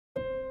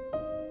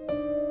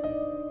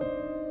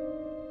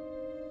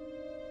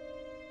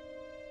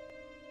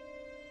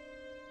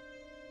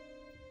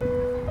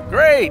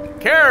right,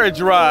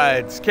 carriage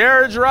rides.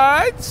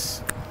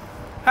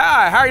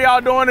 Hi, how are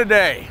y'all doing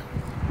today?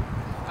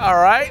 All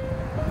right,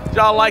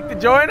 y'all like to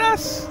join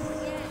us?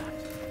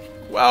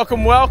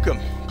 Welcome.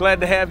 Glad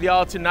to have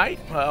y'all tonight.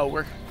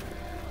 We're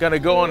gonna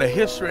go on a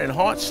history and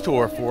haunts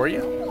tour for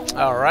you.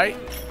 All right.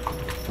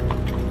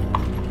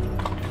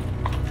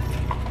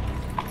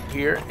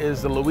 Here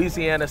is the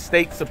Louisiana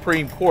State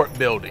Supreme Court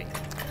building.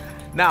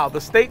 Now,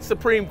 the State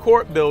Supreme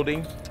Court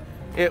building,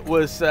 it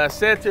was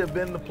said to have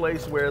been the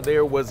place where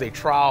there was a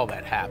trial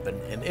that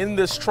happened. And in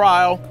this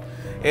trial,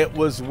 it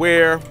was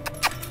where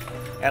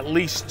at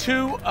least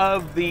 2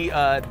 of the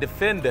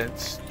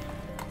defendants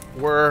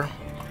were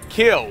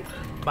killed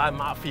by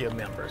mafia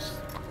members,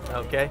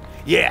 okay?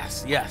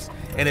 Yes.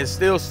 And it's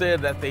still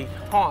said that they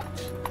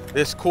haunt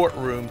this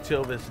courtroom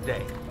till this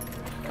day.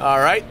 All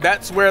right,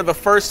 that's where the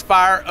first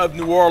fire of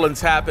New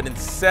Orleans happened in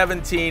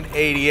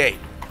 1788,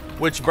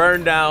 which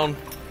burned down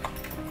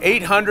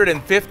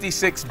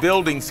 856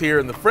 buildings here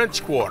in the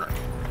French Quarter.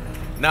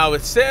 Now,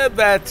 it's said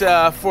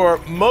that for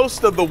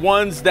most of the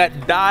ones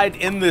that died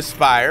in this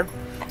fire,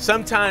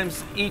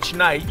 sometimes each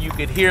night you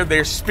could hear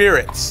their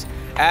spirits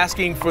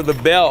asking for the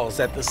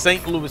bells at the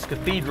St. Louis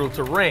Cathedral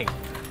to ring.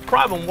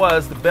 Problem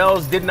was, the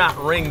bells did not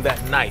ring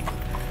that night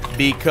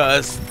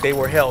because they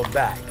were held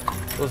back.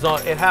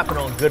 It happened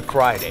on Good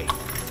Friday.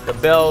 The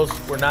bells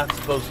were not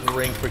supposed to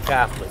ring for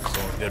Catholics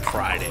on Good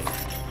Friday.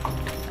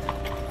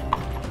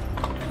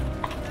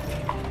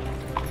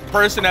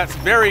 Person that's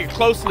very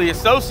closely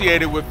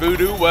associated with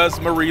voodoo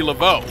was Marie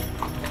Laveau.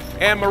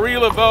 And Marie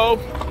Laveau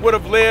would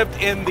have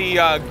lived in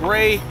the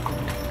Gray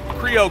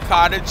Creole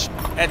cottage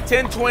at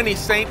 1020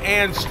 St.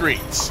 Anne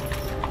Streets.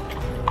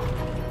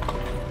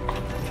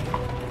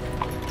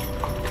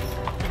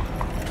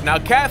 Now,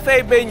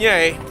 Café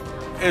Beignet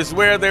is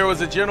where there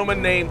was a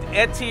gentleman named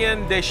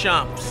Etienne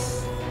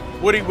Deschamps.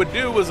 What he would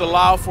do was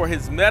allow for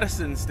his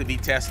medicines to be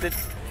tested.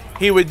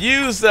 He would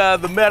use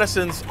the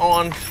medicines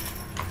on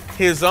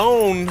his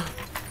own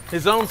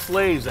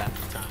slaves at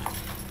the time,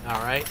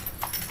 all right?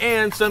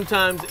 And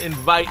sometimes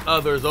invite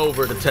others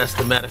over to test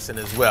the medicine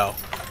as well.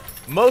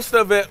 Most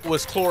of it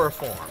was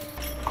chloroform,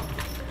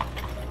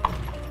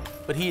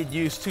 but he had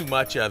used too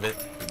much of it.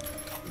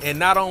 And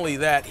not only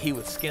that, he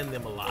would skin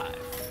them alive.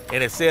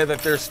 And it said that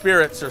their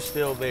spirits are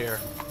still there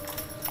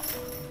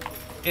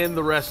in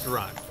the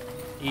restaurant,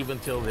 even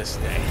till this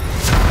day.